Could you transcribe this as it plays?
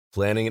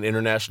Planning an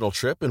international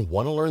trip and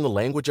want to learn the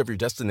language of your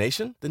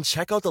destination? Then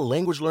check out the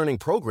language learning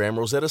program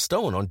Rosetta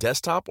Stone on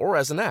desktop or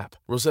as an app.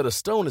 Rosetta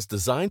Stone is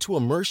designed to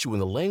immerse you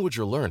in the language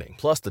you're learning.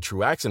 Plus, the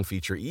True Accent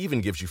feature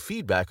even gives you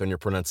feedback on your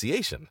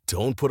pronunciation.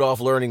 Don't put off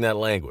learning that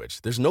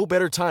language. There's no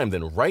better time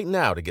than right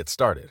now to get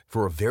started.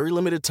 For a very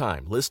limited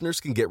time,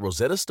 listeners can get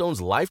Rosetta Stone's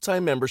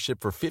lifetime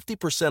membership for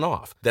 50%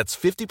 off. That's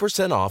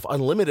 50% off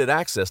unlimited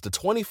access to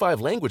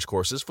 25 language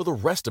courses for the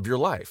rest of your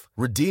life.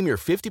 Redeem your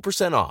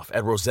 50% off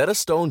at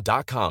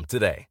rosettastone.com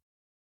today.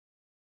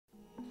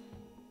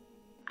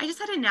 I just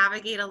had to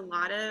navigate a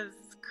lot of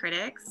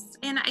critics.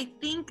 And I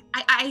think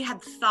I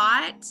had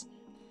thought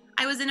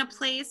I was in a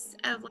place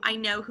of, I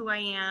know who I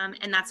am.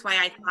 And that's why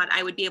I thought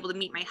I would be able to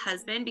meet my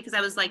husband, because I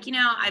was like,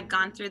 I've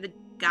gone through the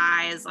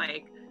guys,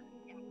 like,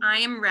 I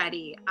am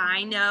ready.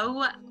 I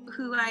know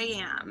who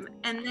I am.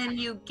 And then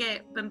you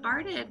get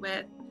bombarded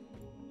with,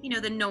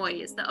 the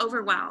noise, the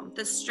overwhelm,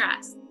 the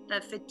stress, the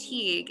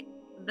fatigue,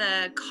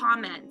 the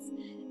comments.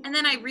 And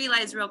then I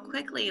realized real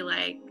quickly,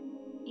 like,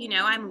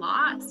 I'm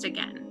lost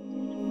again.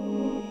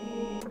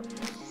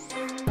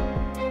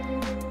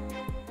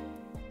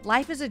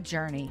 Life is a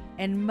journey,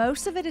 and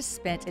most of it is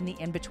spent in the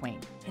in-between,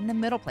 in the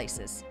middle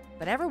places.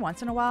 But every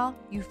once in a while,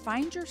 you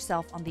find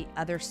yourself on the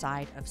other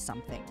side of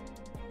something.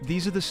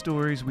 These are the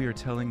stories we are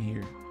telling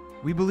here.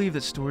 We believe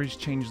that stories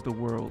change the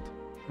world,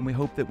 and we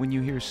hope that when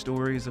you hear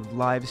stories of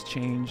lives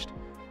changed,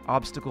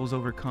 obstacles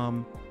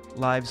overcome,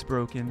 lives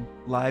broken,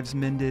 lives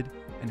mended,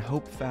 and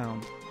hope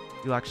found,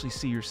 you'll actually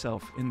see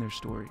yourself in their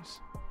stories.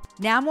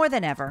 Now more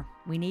than ever,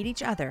 we need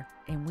each other,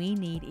 and we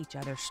need each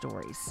other's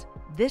stories.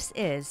 This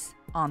is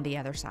On the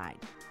Other Side.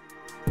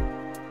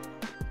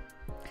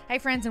 Hey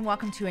friends, and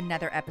welcome to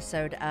another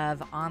episode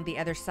of On the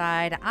Other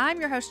Side. I'm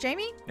your host,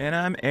 Jamie. And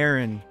I'm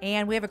Aaron.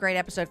 And we have a great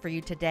episode for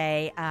you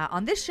today.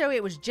 On this show,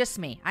 it was just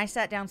me. I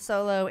sat down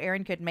solo.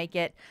 Aaron couldn't make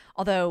it,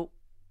 although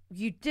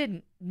you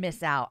didn't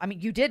miss out. I mean,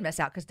 you did miss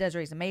out because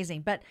Desiree's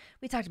amazing, but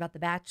we talked about The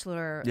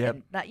Bachelor. Yep.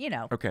 And that,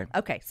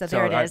 Okay, so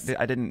there it is.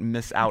 I didn't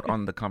miss out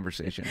on the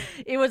conversation.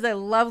 It was a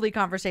lovely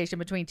conversation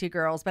between two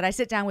girls, but I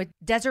sit down with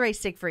Desiree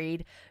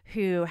Siegfried,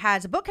 who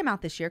has a book come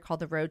out this year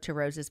called The Road to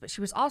Roses, but she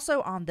was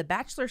also on The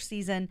Bachelor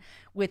season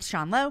with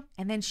Sean Lowe,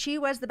 and then she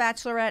was the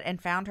Bachelorette and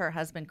found her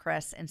husband,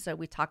 Chris, and so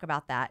we talk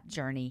about that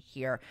journey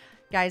here.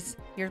 Guys,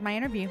 here's my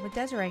interview with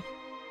Desiree.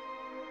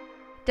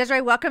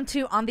 Desiree, welcome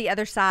to On the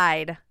Other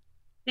Side.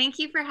 Thank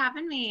you for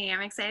having me.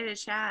 I'm excited to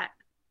chat.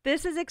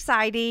 This is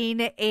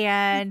exciting,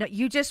 and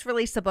you just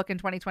released a book in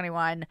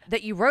 2021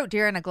 that you wrote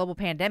during a global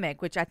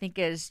pandemic, which I think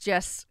is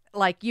just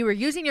like you were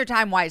using your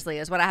time wisely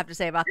is what I have to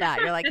say about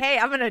that. You're like, hey,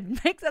 I'm going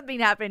to make something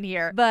happen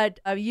here. But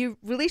you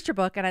released your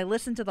book, and I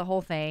listened to the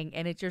whole thing,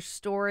 and it's your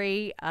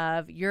story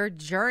of your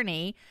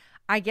journey,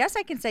 I guess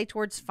I can say,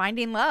 towards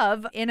finding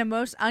love in a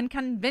most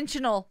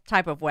unconventional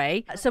type of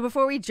way. So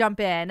before we jump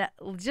in,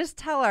 just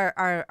tell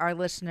our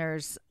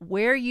listeners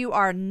where you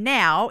are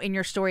now in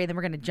your story, and then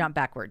we're going to jump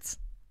backwards.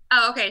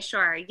 Oh, okay,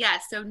 sure.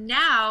 Yes. So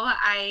now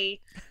I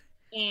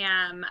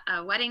am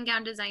a wedding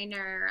gown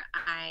designer.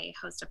 I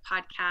host a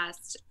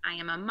podcast. I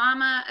am a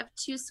mama of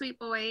two sweet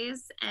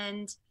boys,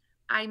 and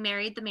I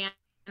married the man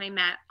I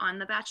met on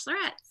The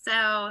Bachelorette.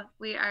 So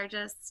we are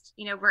just,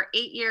 we're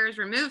 8 years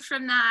removed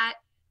from that,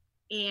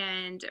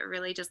 and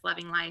really just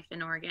loving life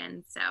in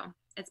Oregon. So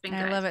it's been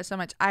good. I love it so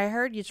much. I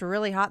heard it's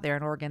really hot there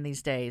in Oregon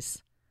these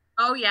days.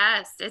 Oh,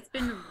 yes. It's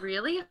been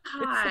really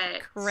hot.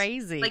 It's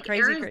crazy. Like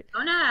crazy,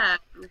 Arizona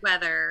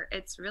weather.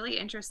 It's really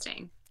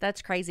interesting.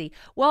 That's crazy.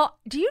 Well,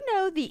 do you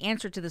know the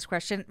answer to this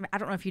question? I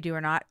don't know if you do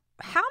or not.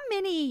 How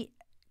many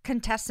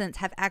contestants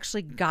have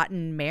actually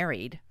gotten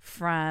married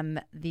from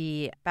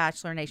the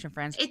Bachelor Nation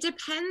friends? It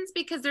depends,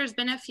 because there's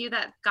been a few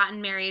that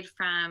gotten married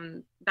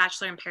from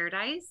Bachelor in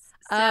Paradise.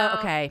 So oh,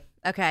 okay.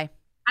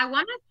 I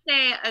want to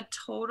say a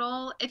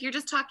total, if you're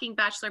just talking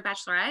Bachelor,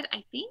 Bachelorette,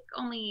 I think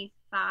only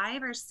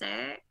 5 or 6.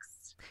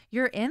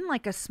 You're in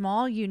like a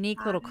small,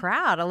 unique little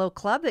crowd, a little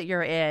club that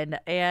you're in,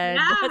 and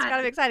that's kind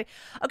of exciting.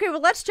 Okay,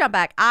 well, let's jump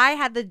back. I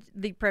had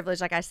the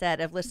privilege, like I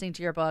said, of listening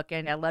to your book,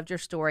 and I loved your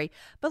story.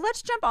 But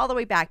let's jump all the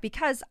way back,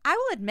 because I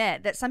will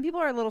admit that some people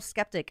are a little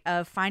skeptic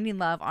of finding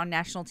love on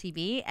national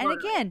TV. And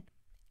again,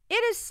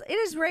 it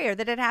is rare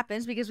that it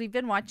happens, because we've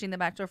been watching The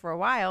Bachelor for a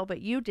while,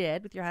 but you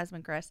did with your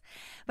husband, Chris.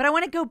 But I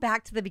want to go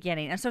back to the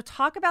beginning. And so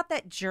talk about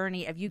that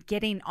journey of you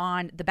getting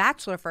on The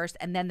Bachelor first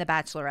and then The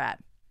Bachelorette.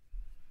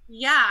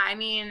 Yeah, I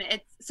mean,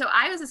 so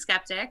I was a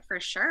skeptic for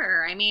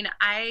sure. I mean,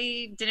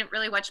 I didn't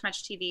really watch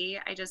much TV.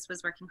 I just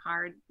was working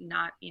hard,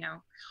 I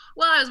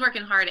was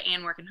working hard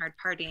and working hard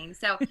partying.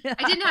 So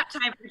I didn't have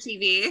time for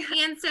TV.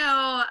 And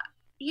so,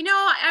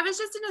 I was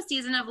just in a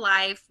season of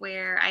life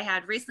where I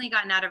had recently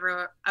gotten out of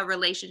a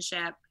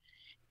relationship,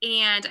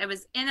 and I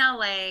was in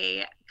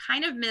LA,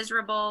 kind of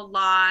miserable,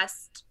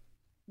 lost,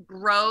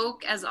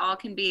 broke as all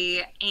can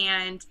be,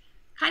 and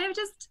kind of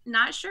just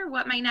not sure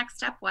what my next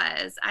step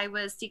was. I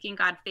was seeking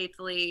God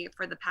faithfully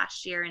for the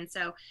past year. And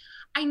so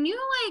I knew,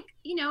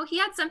 he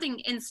had something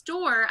in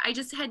store. I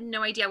just had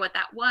no idea what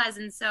that was.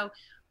 And so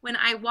when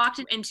I walked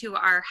into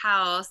our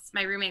house,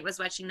 my roommate was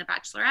watching The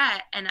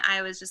Bachelorette, and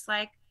I was just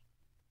like,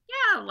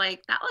 yeah,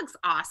 like that looks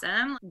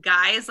awesome.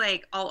 Guys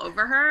like all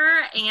over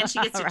her, and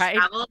she gets to Right.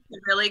 travel to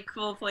really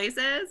cool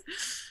places.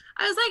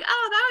 I was like,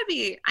 oh, that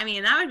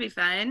would be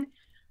fun.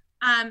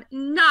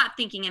 Not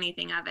thinking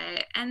anything of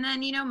it. And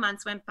then,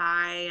 months went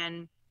by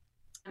and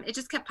it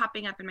just kept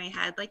popping up in my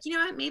head, like, you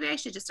know what, maybe I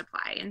should just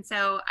apply. And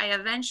so I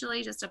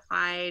eventually just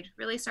applied,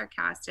 really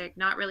sarcastic,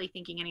 not really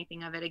thinking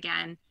anything of it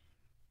again.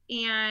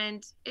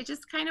 And it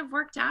just kind of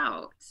worked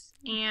out.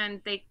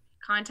 And they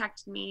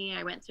contacted me.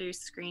 I went through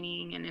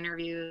screening and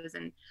interviews,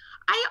 and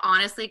I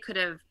honestly could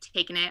have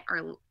taken it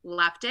or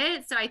left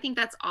it. So I think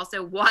that's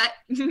also what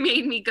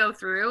made me go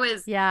through,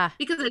 is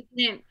because I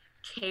didn't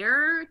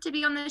care to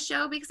be on the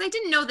show, because I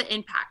didn't know the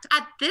impact.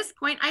 At this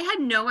point, I had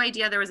no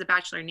idea there was a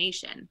Bachelor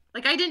Nation.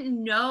 Like, I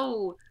didn't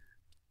know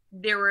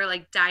there were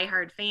like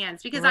diehard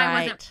fans, because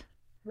I wasn't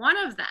one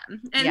of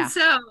them. And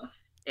so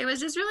it was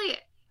just really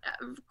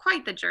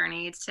quite the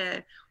journey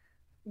to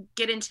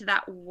get into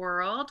that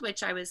world,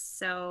 which I was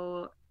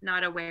so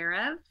not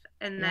aware of.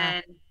 And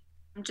then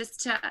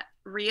just to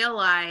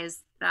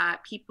realize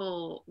that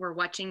people were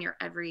watching your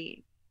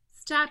every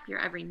step, your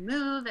every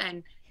move.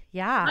 And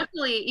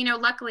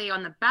luckily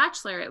on The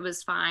Bachelor, it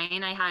was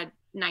fine. I had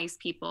nice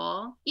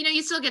people.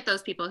 You still get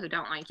those people who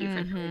don't like you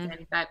for the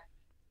reason, but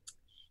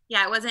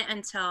it wasn't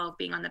until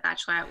being on The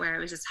Bachelorette where it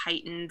was just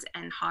heightened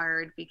and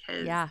hard,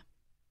 because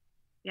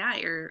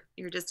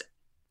you're just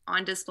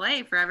on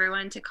display for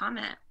everyone to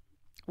comment.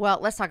 Well,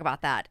 let's talk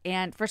about that.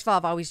 And first of all,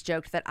 I've always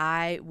joked that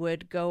I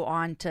would go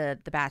on to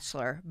The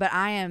Bachelor, but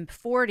I am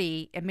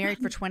 40 and married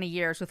for 20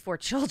 years with 4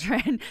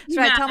 children.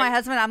 So I tell my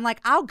husband, I'm like,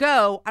 I'll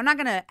go. I'm not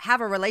going to have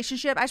a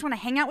relationship. I just want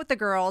to hang out with the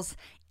girls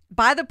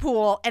by the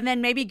pool and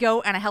then maybe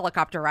go on a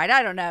helicopter ride.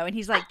 I don't know. And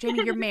he's like,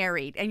 Jamie, you're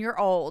married and you're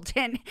old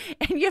and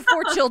you have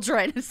 4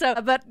 children. So,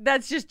 but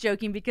that's just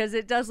joking, because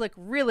it does look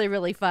really,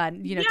 really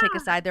fun, take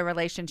aside their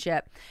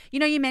relationship.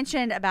 You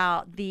mentioned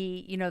about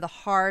the, the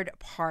hard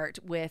part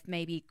with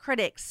maybe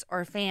critics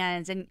or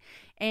fans,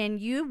 and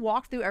you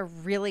walked through a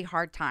really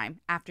hard time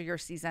after your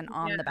season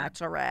on The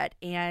Bachelorette,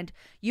 and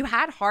you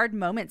had hard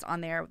moments on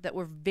there that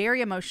were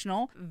very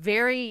emotional,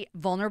 very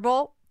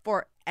vulnerable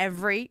for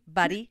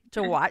everybody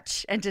to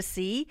watch and to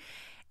see.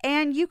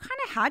 And you kind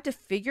of had to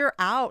figure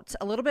out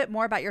a little bit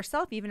more about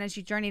yourself, even as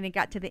you journeyed and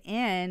got to the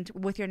end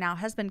with your now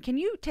husband. Can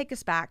you take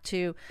us back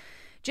to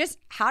just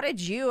how did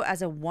you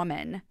as a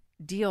woman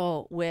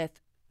deal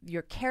with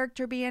your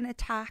character being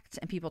attacked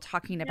and people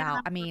talking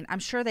about, I mean, I'm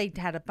sure they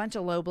had a bunch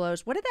of low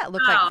blows. What did that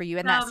look like for you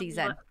in that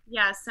season?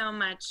 Yeah, so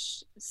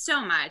much,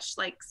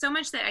 like so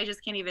much that I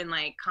just can't even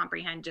like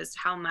comprehend just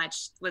how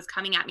much was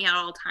coming at me at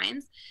all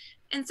times.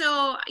 And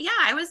so,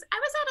 I was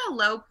at a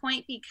low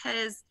point,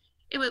 because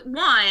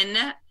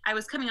I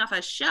was coming off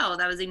a show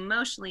that was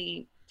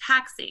emotionally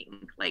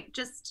taxing, like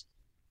just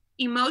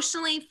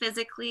emotionally,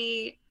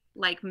 physically,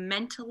 like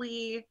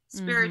mentally,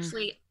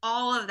 spiritually,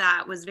 all of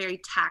that was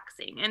very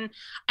taxing. And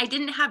I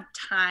didn't have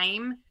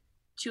time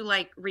to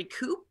like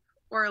recoup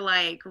or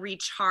like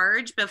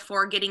recharge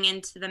before getting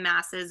into the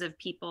masses of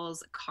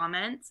people's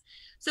comments.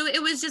 So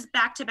it was just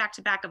back to back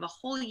to back of a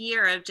whole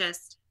year of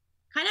just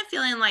kind of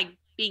feeling like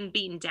being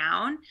beaten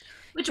down,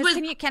 which was.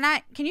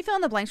 Can you fill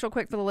in the blanks real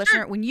quick for the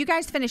listener? When you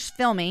guys finished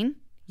filming,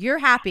 you're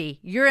happy,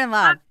 you're in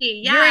love,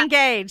 you're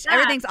engaged,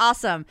 everything's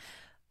awesome.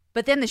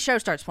 But then the show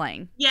starts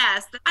playing.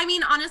 Yes. I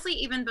mean, honestly,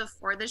 even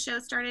before the show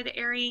started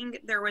airing,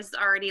 there was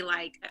already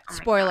like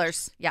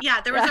spoilers.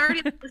 Yeah, there was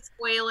already the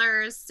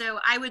spoilers. So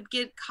I would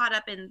get caught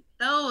up in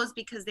those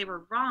because they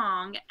were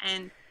wrong.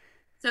 And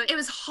so it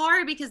was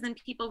hard, because then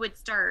people would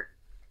start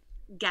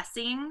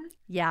guessing.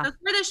 Yeah.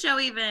 Before the show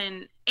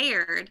even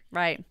aired.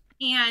 Right.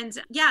 And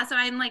so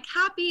I'm like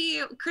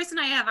happy. Chris and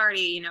I have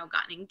already,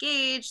 gotten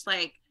engaged.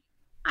 Like,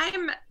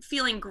 I'm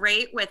feeling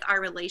great with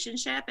our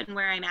relationship and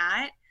where I'm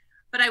at.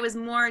 But I was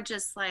more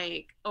just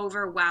like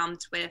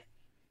overwhelmed with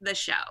the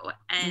show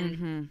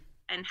and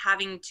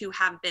having to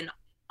have been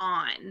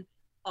on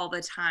all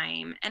the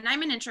time. And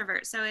I'm an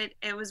introvert, so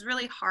it was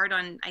really hard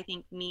on, I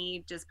think,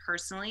 me just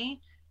personally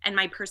and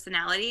my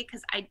personality,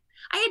 because I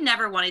had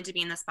never wanted to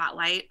be in the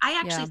spotlight. I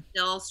actually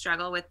still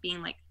struggle with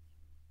being like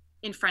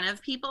in front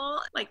of people,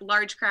 like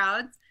large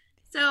crowds.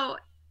 So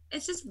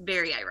it's just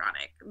very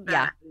ironic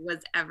that I was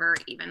ever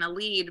even a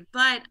lead.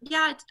 But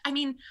I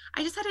mean,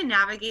 I just had to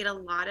navigate a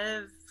lot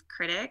of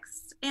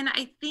critics. And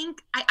I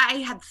think I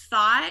had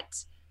thought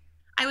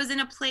I was in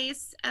a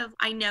place of,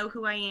 I know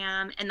who I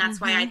am. And that's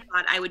why I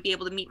thought I would be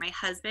able to meet my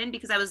husband,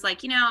 because I was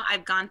like,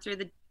 I've gone through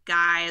the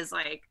guys,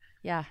 like,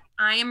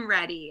 I am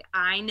ready.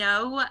 I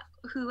know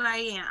who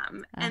I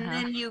am. And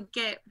then you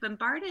get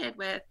bombarded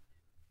with,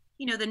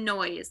 the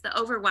noise, the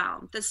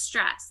overwhelm, the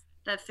stress,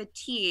 the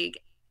fatigue,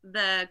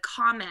 the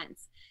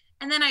comments.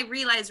 And then I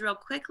realized real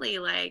quickly,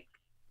 like,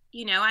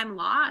 I'm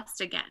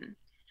lost again.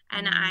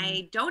 And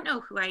I don't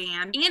know who I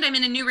am. And I'm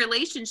in a new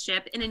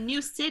relationship in a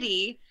new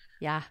city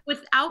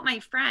without my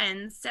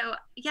friends. So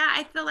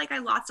I feel like I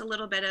lost a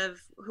little bit of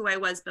who I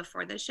was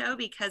before the show,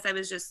 because I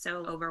was just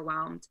so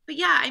overwhelmed. But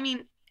I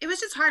mean, it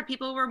was just hard.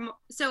 People were,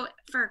 so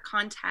for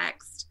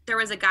context, there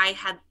was a guy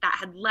that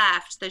had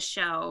left the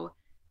show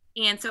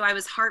And so I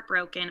was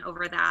heartbroken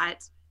over that,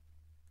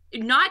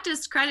 not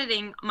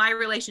discrediting my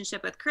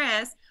relationship with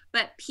Chris,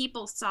 but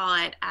people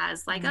saw it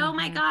as like, oh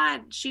my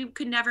God, she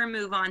could never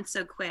move on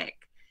so quick.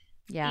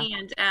 Yeah.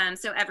 And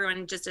so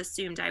everyone just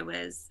assumed I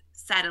was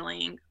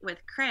settling with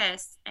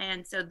Chris.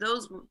 And so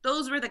those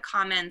were the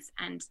comments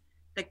and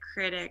the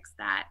critics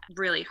that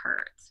really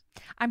hurt.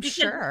 I'm Because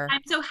sure.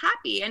 I'm so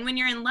happy. And when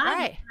you're in love,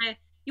 Right.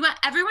 you want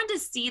everyone to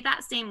see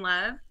that same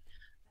love.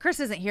 Chris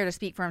isn't here to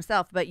speak for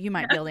himself, but you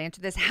might be able to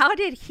answer this. How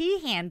did he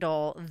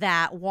handle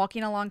that,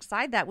 walking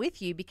alongside that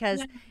with you?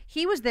 Because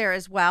he was there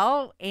as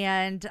well.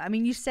 And I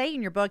mean, you say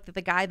in your book that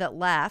the guy that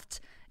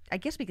left, I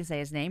guess we can say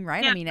his name,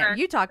 right? Yeah, I mean, Brooks.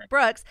 you talk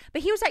Brooks,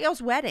 but he was at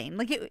y'all's wedding.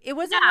 Like it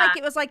wasn't like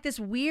it was like this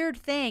weird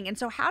thing. And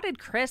so how did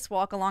Chris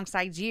walk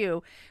alongside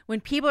you when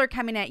people are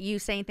coming at you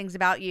saying things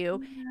about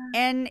you?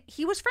 And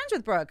he was friends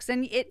with Brooks,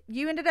 and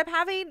you ended up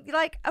having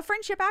like a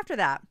friendship after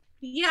that.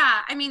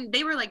 Yeah, I mean,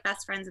 they were like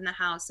best friends in the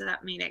house, so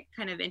that made it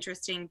kind of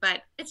interesting.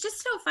 But it's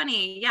just so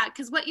funny, yeah,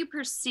 because what you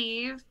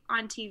perceive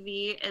on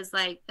TV is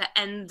like the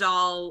end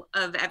all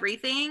of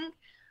everything.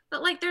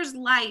 But like there's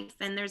life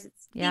and there's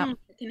things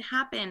that can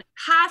happen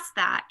past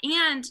that.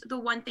 And the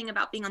one thing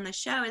about being on the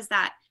show is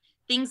that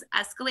things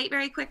escalate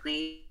very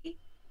quickly,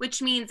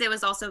 which means it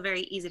was also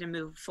very easy to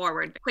move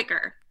forward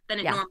quicker than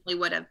it normally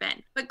would have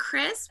been. But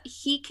Chris,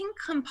 he can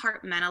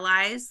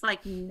compartmentalize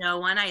like no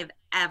one I have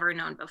ever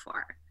known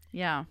before.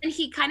 Yeah. And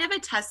he kind of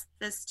attests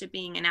this to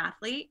being an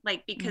athlete,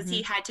 like because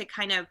he had to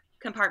kind of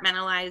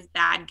compartmentalize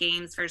bad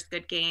games versus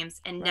good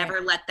games and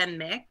never let them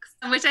mix,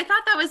 which I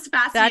thought that was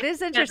fascinating. That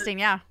is interesting,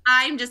 yeah.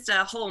 I'm just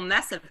a whole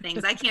mess of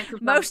things. I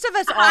can't Most of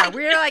us are.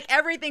 We're like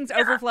everything's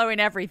overflowing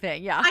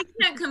everything, yeah. I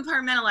can't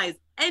compartmentalize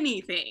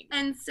anything.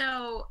 And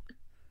so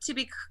to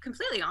be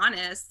completely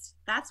honest,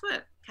 that's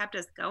what kept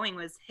us going,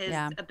 was his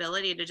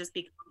ability to just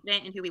be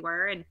confident in who we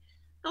were. And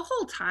the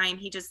whole time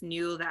he just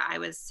knew that I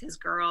was his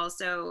girl.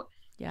 So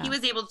he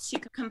was able to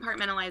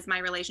compartmentalize my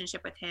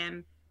relationship with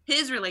him,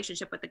 his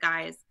relationship with the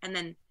guys, and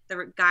then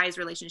the guys'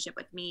 relationship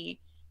with me.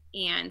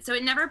 And so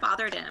it never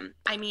bothered him.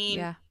 I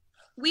mean,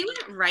 we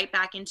went right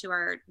back into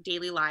our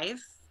daily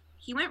life.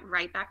 He went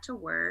right back to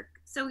work.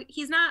 So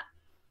he's not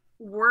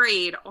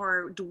worried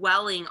or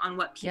dwelling on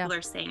what people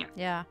are saying.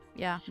 Yeah.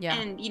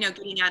 And, you know,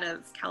 getting out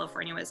of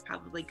California was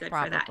probably good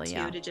for that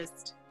too, to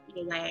just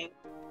be away.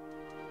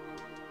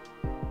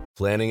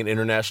 Planning an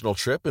international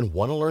trip and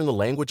want to learn the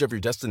language of your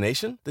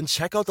destination? Then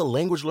check out the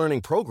language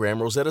learning program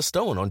Rosetta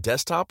Stone on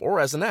desktop or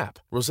as an app.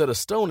 Rosetta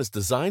Stone is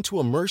designed to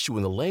immerse you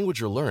in the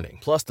language you're learning.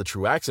 Plus, the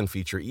True Accent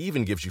feature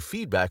even gives you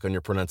feedback on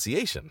your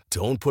pronunciation.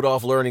 Don't put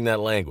off learning that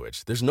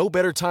language. There's no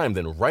better time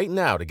than right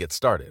now to get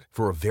started.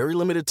 For a very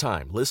limited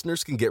time,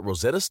 listeners can get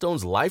Rosetta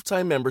Stone's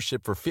lifetime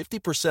membership for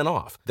 50%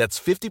 off. That's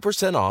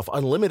 50% off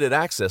unlimited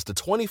access to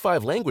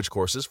 25 language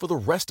courses for the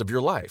rest of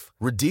your life.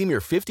 Redeem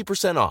your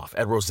 50% off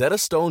at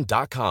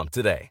rosettastone.com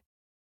today.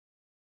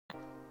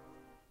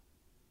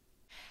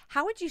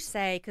 How would you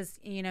say, because,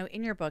 you know,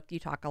 in your book, you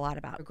talk a lot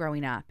about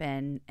growing up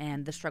and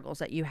the struggles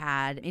that you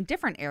had in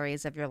different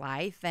areas of your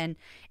life. And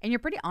you're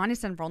pretty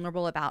honest and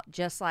vulnerable about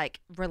just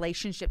like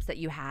relationships that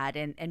you had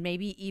and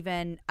maybe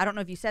even, I don't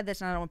know if you said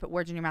this and I don't want to put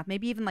words in your mouth,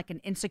 maybe even like an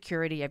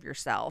insecurity of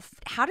yourself.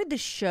 How did the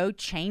show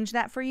change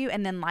that for you?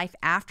 And then life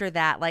after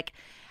that, like,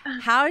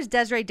 how is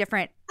Desiree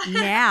different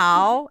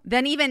now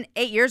than even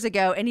 8 years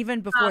ago and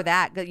even before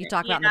that you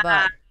talk about in the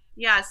book?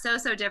 Yeah, so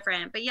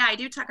different. But yeah, I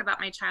do talk about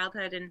my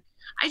childhood, and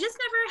I just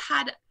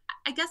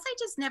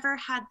never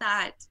had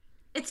that.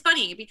 It's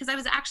funny because I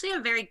was actually a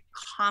very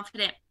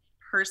confident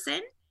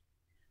person.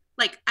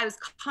 Like I was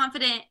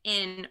confident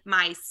in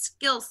my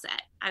skill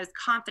set. I was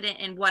confident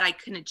in what I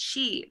could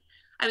achieve.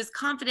 I was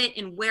confident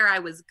in where I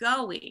was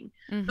going.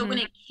 But when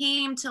it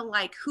came to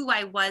like who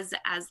I was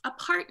as a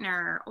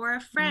partner or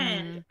a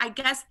friend, I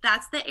guess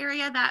that's the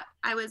area that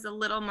I was a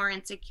little more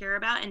insecure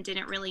about and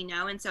didn't really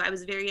know. And so I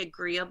was very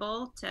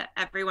agreeable to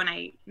everyone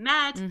I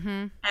met,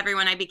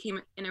 everyone I became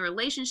in a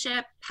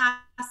relationship,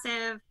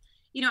 passive.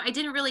 You know, I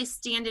didn't really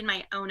stand in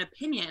my own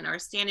opinion or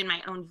stand in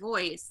my own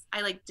voice.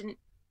 I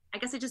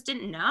guess I just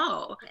didn't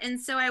know.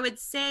 And so I would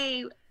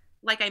say,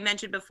 like I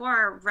mentioned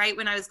before, right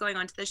when I was going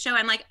on to the show,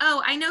 I'm like,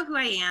 oh, I know who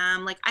I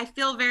am. Like, I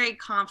feel very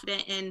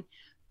confident in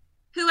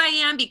who I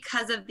am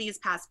because of these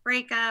past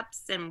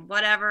breakups and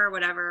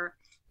whatever.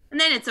 And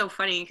then it's so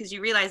funny because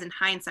you realize in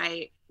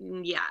hindsight,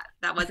 yeah,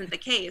 that wasn't the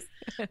case.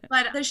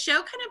 But the show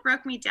kind of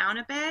broke me down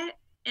a bit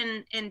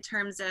in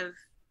terms of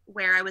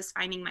where I was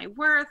finding my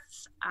worth,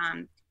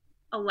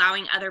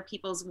 allowing other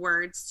people's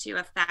words to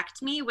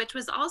affect me, which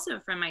was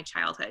also from my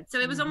childhood. So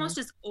it was almost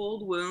just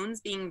old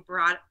wounds being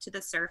brought to the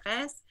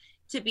surface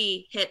to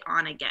be hit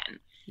on again.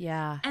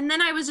 Yeah. And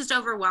then I was just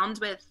overwhelmed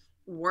with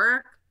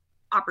work,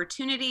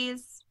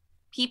 opportunities,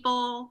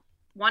 people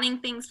wanting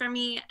things from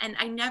me. And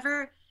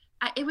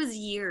it was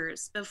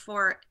years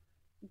before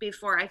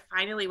I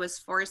finally was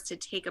forced to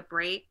take a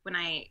break when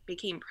I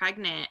became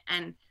pregnant.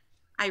 And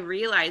I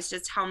realized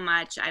just how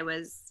much I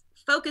was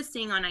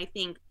focusing on, I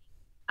think,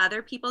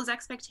 other people's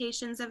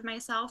expectations of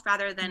myself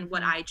rather than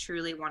what I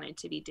truly wanted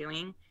to be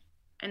doing.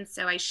 And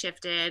so I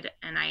shifted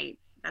and I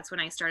that's when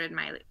I started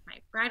my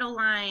bridal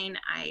line.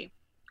 I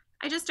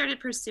just started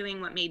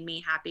pursuing what made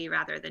me happy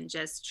rather than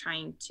just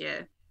trying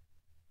to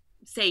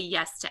say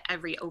yes to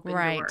every open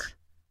door.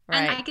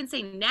 And I can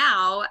say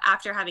now,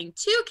 after having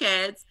 2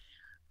 kids,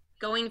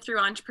 going through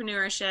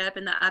entrepreneurship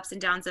and the ups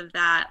and downs of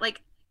that,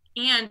 like,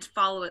 and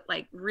follow it,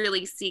 like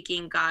really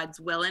seeking God's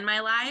will in my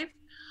life,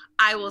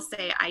 I will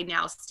say I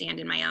now stand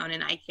in my own,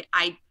 and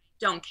I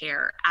don't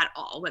care at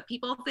all what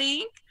people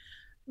think.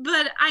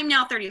 But I'm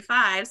now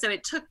 35, so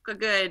it took a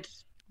good,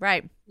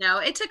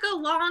 it took a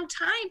long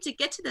time to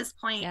get to this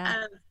point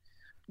of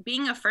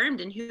being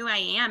affirmed in who I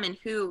am and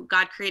who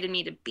God created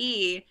me to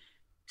be,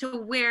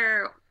 to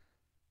where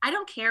I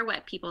don't care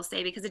what people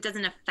say because it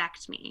doesn't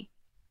affect me.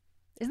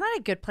 Isn't that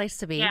a good place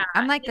to be? Yeah,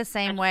 I'm like the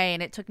same way,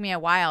 and it took me a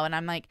while, and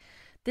I'm like,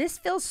 this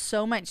feels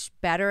so much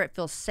better. It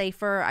feels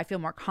safer. I feel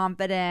more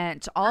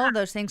confident, all of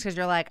those things, because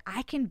you're like,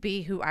 I can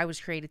be who I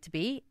was created to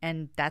be,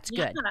 and that's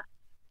good.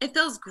 It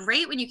feels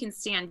great when you can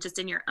stand just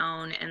in your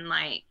own and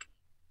like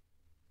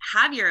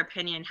have your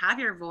opinion, have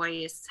your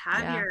voice,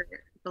 have your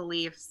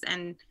beliefs,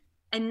 and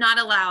not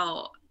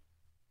allow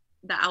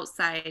the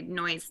outside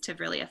noise to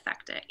really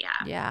affect it.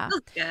 Yeah. It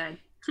feels good.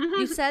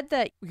 You said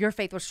that your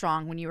faith was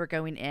strong when you were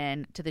going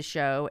in to the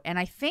show. And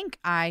I think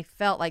I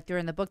felt like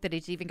during the book that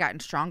it's even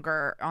gotten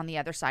stronger on the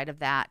other side of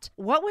that.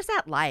 What was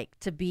that like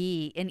to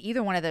be in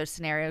either one of those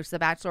scenarios, The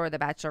Bachelor or The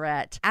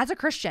Bachelorette, as a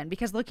Christian?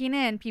 Because looking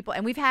in, people,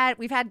 and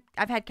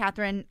I've had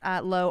Catherine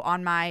Lowe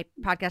on my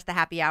podcast, The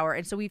Happy Hour.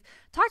 And so we've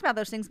talked about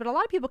those things, but a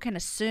lot of people can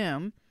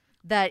assume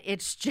that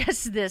it's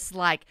just this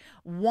like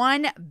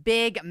one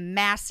big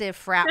massive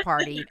frat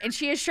party. And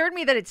she assured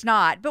me that it's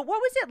not. But what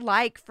was it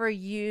like for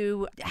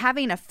you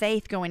having a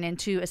faith going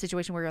into a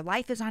situation where your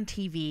life is on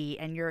TV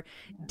and you're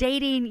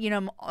dating,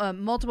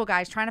 multiple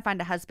guys trying to find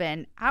a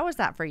husband? How was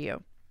that for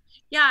you?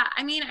 Yeah,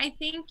 I mean, I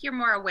think you're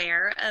more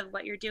aware of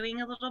what you're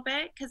doing a little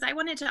bit, because I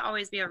wanted to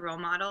always be a role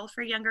model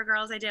for younger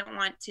girls. I didn't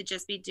want to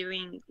just be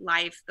doing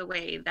life the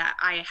way that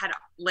I had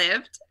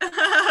lived.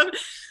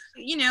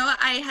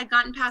 I had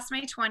gotten past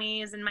my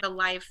 20s and the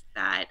life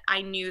that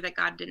I knew that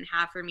God didn't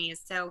have for me.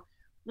 So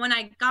when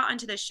I got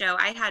onto the show,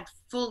 I had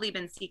fully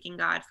been seeking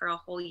God for a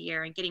whole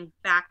year and getting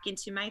back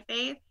into my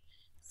faith.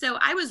 So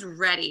I was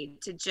ready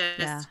to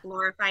just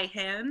glorify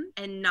Him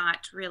and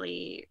not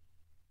really,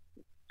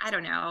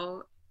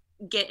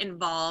 get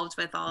involved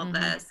with all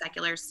the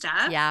secular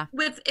stuff. Yeah.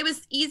 It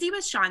was easy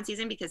with Sean's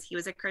season because he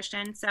was a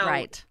Christian. So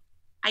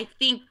I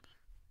think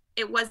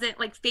it wasn't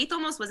like faith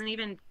almost wasn't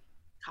even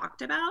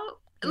talked about.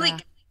 Yeah.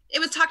 Like it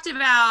was talked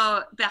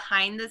about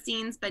behind the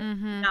scenes, but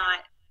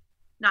not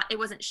it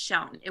wasn't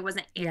shown. It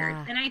wasn't aired.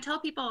 Yeah. And I tell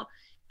people,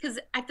 because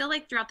I feel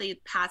like throughout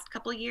the past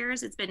couple of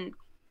years, it's been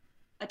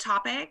a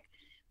topic,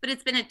 but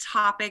it's been a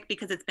topic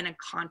because it's been a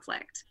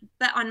conflict.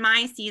 But on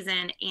my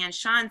season and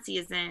Sean's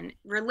season,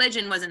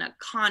 religion wasn't a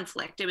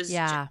conflict. It was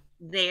just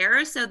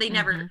there. So they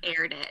never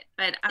aired it.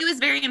 But it was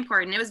very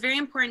important. It was very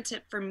important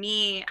for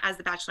me as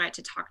the Bachelorette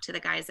to talk to the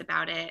guys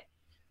about it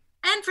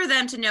and for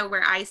them to know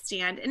where I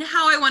stand and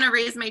how I want to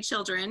raise my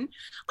children.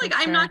 Like,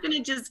 I'm not going to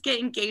just get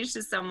engaged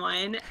to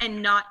someone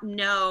and not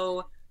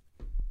know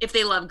if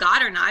they love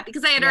God or not,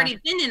 because I had already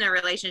been in a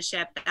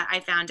relationship that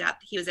I found out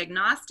he was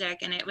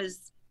agnostic, and it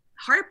was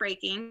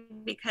heartbreaking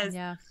because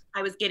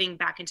I was getting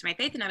back into my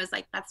faith and I was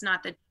like, that's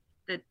not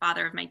the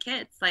father of my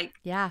kids. Like,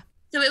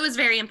 so it was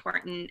very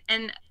important.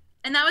 And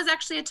that was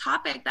actually a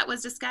topic that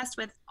was discussed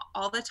with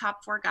all the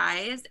top 4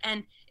 guys.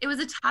 And it was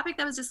a topic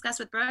that was discussed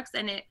with Brooks,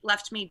 and it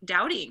left me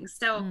doubting.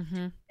 So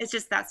it's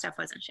just that stuff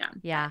wasn't shown.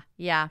 Yeah.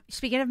 Yeah.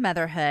 Speaking of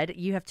motherhood,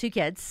 you have 2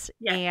 kids.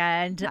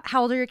 And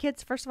how old are your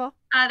kids, first of all?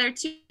 They're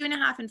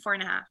 2.5 and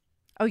 4.5.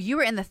 Oh, you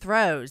were in the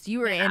throes. You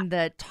were in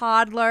the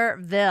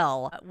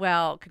toddlerville.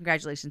 Well,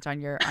 congratulations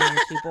on your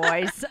 2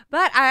 boys.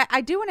 But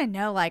I do want to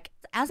know, like,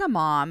 as a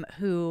mom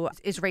who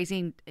is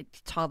raising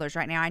toddlers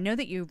right now, I know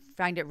that you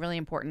find it really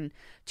important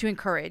to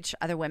encourage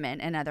other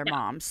women and other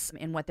moms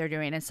in what they're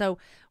doing. And so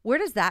where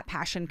does that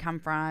passion come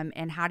from?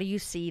 And how do you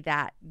see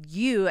that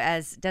you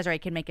as Desiree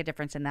can make a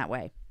difference in that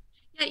way?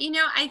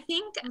 Yeah, I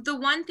think the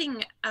one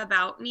thing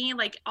about me,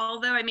 like,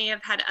 although I may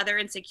have had other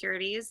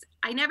insecurities,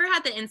 I never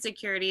had the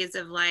insecurities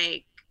of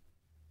like,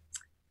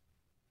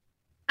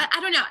 I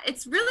don't know.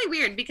 It's really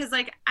weird because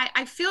like,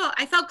 I felt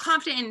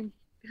confident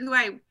in who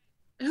I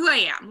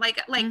am, like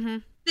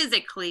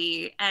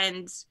physically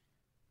and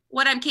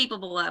what I'm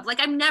capable of. Like,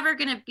 I'm never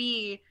going to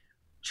be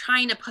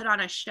trying to put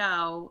on a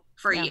show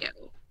for you,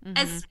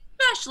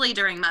 especially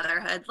during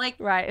motherhood. Like,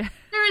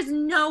 there is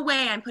no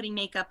way I'm putting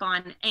makeup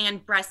on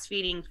and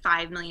breastfeeding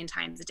 5 million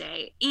times a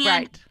day.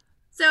 And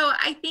so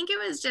I think it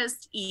was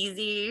just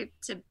easy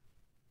to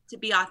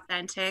be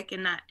authentic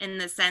in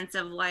the sense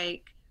of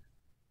like,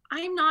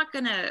 I'm not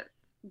going to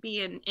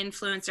be an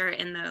influencer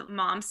in the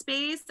mom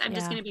space. I'm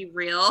just going to be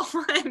real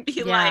and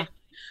be like,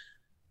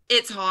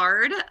 it's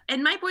hard.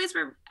 And my boys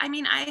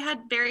I had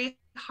very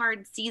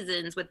hard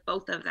seasons with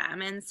both of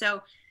them. And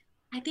so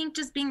I think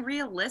just being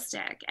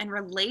realistic and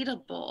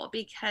relatable,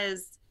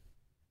 because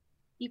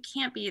you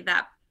can't be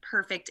that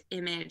perfect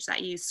image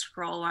that you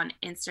scroll on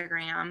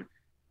Instagram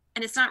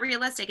and it's not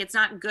realistic. It's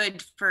not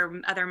good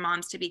for other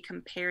moms to be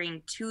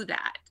comparing to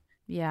that.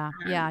 Yeah.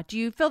 Yeah. Do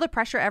you feel the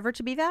pressure ever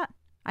to be that?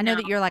 I know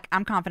that you're like,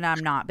 I'm confident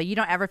I'm not, but you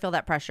don't ever feel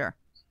that pressure.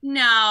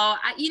 No,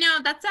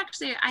 that's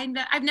actually,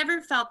 I've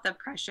never felt the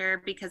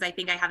pressure because I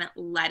think I haven't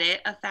let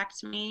it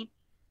affect me.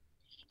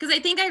 Because I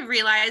think I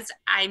realized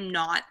I'm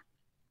not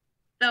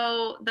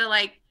the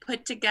like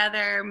put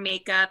together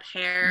makeup,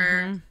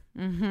 hair.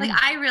 Like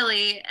I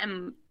really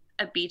am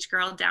a beach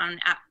girl down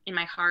in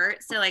my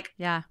heart. So like,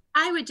 yeah,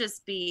 I would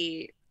just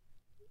be,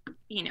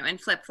 in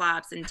flip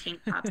flops and tank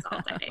tops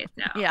all day.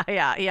 So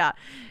yeah.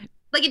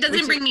 Like it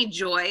doesn't bring me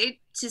joy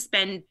to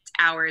spend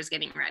hours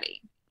getting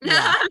ready.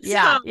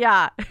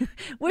 Yeah.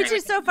 Which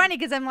is so funny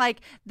because I'm like,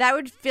 that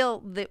would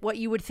feel what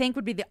you would think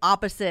would be the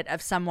opposite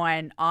of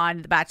someone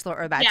on The Bachelor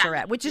or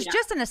Bachelorette, which is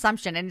just an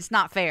assumption and it's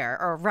not fair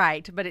or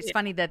right. But it's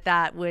funny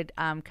that would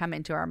come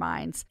into our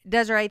minds.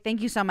 Desiree,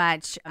 thank you so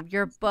much.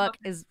 Your book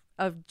is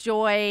of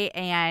joy,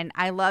 and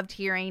I loved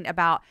hearing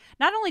about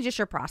not only just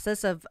your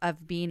process of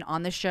being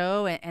on the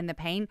show and the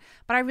pain,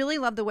 but I really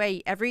love the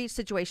way every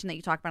situation that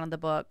you talk about in the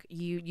book,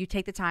 you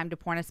take the time to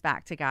point us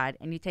back to God,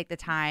 and you take the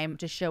time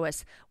to show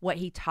us what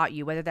he taught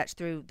you, whether that's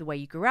through the way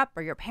you grew up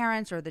or your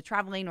parents or the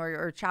traveling or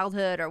your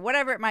childhood or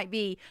whatever it might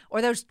be,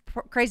 or those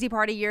crazy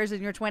party years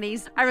in your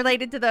 20s. I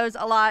related to those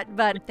a lot,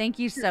 but thank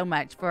you so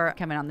much for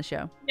coming on the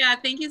show. Yeah,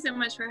 thank you so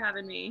much for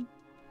having me.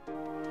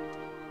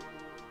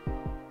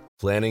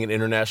 Planning an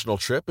international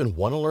trip and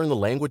want to learn the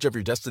language of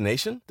your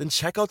destination? Then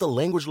check out the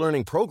language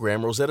learning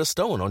program Rosetta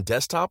Stone on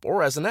desktop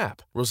or as an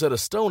app. Rosetta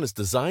Stone is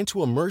designed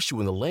to immerse you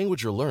in the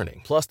language you're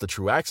learning. Plus, the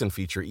True Accent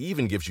feature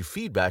even gives you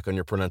feedback on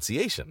your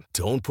pronunciation.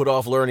 Don't put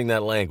off learning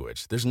that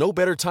language. There's no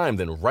better time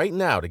than right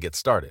now to get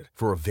started.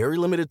 For a very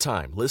limited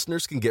time,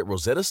 listeners can get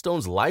Rosetta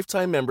Stone's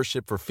lifetime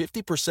membership for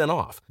 50%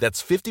 off.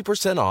 That's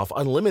 50% off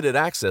unlimited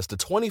access to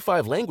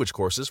 25 language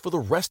courses for the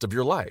rest of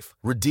your life.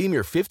 Redeem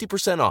your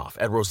 50% off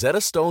at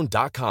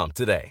rosettastone.com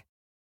today.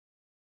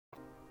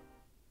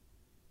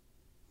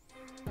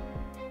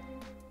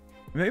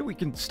 Maybe we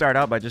can start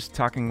out by just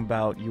talking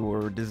about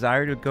your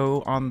desire to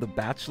go on The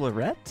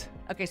Bachelorette.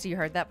 Okay, so you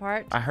heard that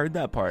part? I heard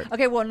that part.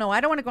 Okay, well, no,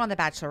 I don't want to go on The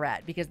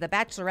Bachelorette because The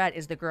Bachelorette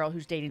is the girl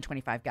who's dating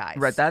 25 guys.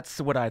 Right, that's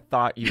what I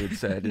thought you had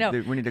said. No.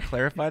 We need to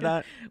clarify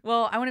that.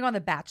 Well, I want to go on The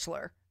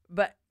Bachelor,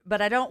 but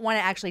I don't want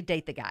to actually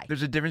date the guy.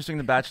 There's a difference between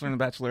The Bachelor and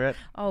The Bachelorette?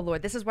 Oh,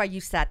 Lord, this is why you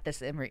sat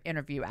this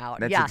interview out.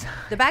 That's yeah,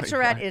 exactly The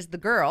Bachelorette why. is the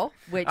girl,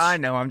 which... I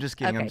know, I'm just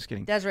kidding, Okay, I'm just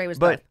kidding. Desiree was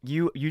But both.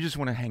 you just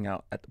want to hang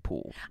out at the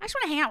pool I just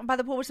want to hang out by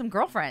the pool with some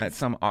girlfriends. at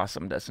some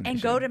awesome destination.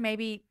 and go to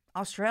maybe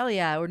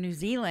Australia or New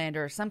Zealand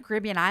or some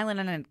Caribbean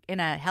island in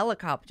a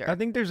helicopter. I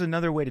think there's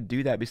another way to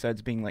do that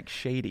besides being like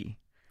shady.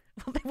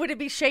 Would it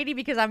be shady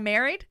because I'm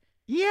married?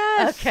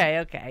 Yes.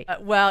 Okay.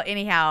 Well,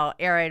 anyhow,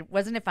 Erin,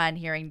 wasn't it fun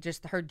hearing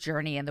just her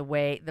journey and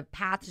the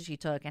paths that she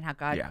took and how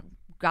God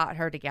got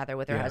her together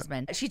with her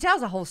husband? She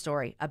tells a whole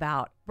story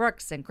about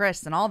Brooks and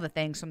Chris and all the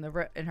things from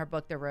in her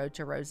book, The Road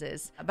to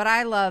Roses. But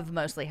I love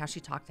mostly how she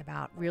talked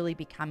about really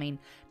becoming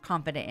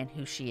confident in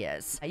who she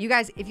is. You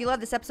guys, if you love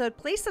this episode,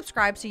 please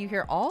subscribe so you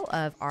hear all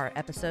of our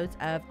episodes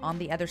of On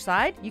the Other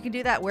Side. You can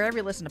do that wherever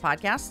you listen to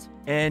podcasts.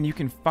 And you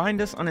can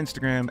find us on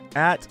Instagram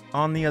at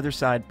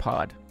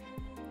OnTheOtherSidePod.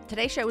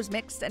 Today's show was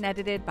mixed and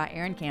edited by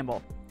Aaron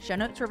Campbell. Show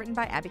notes were written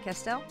by Abby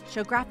Castell.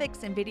 Show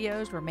graphics and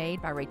videos were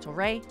made by Rachel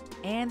Ray.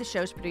 And the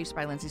show's produced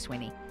by Lindsay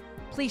Sweeney.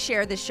 Please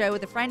share this show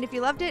with a friend if you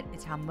loved it.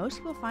 It's how most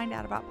people find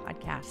out about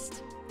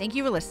podcasts. Thank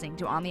you for listening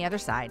to On the Other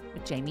Side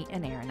with Jamie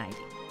and Aaron Ivey.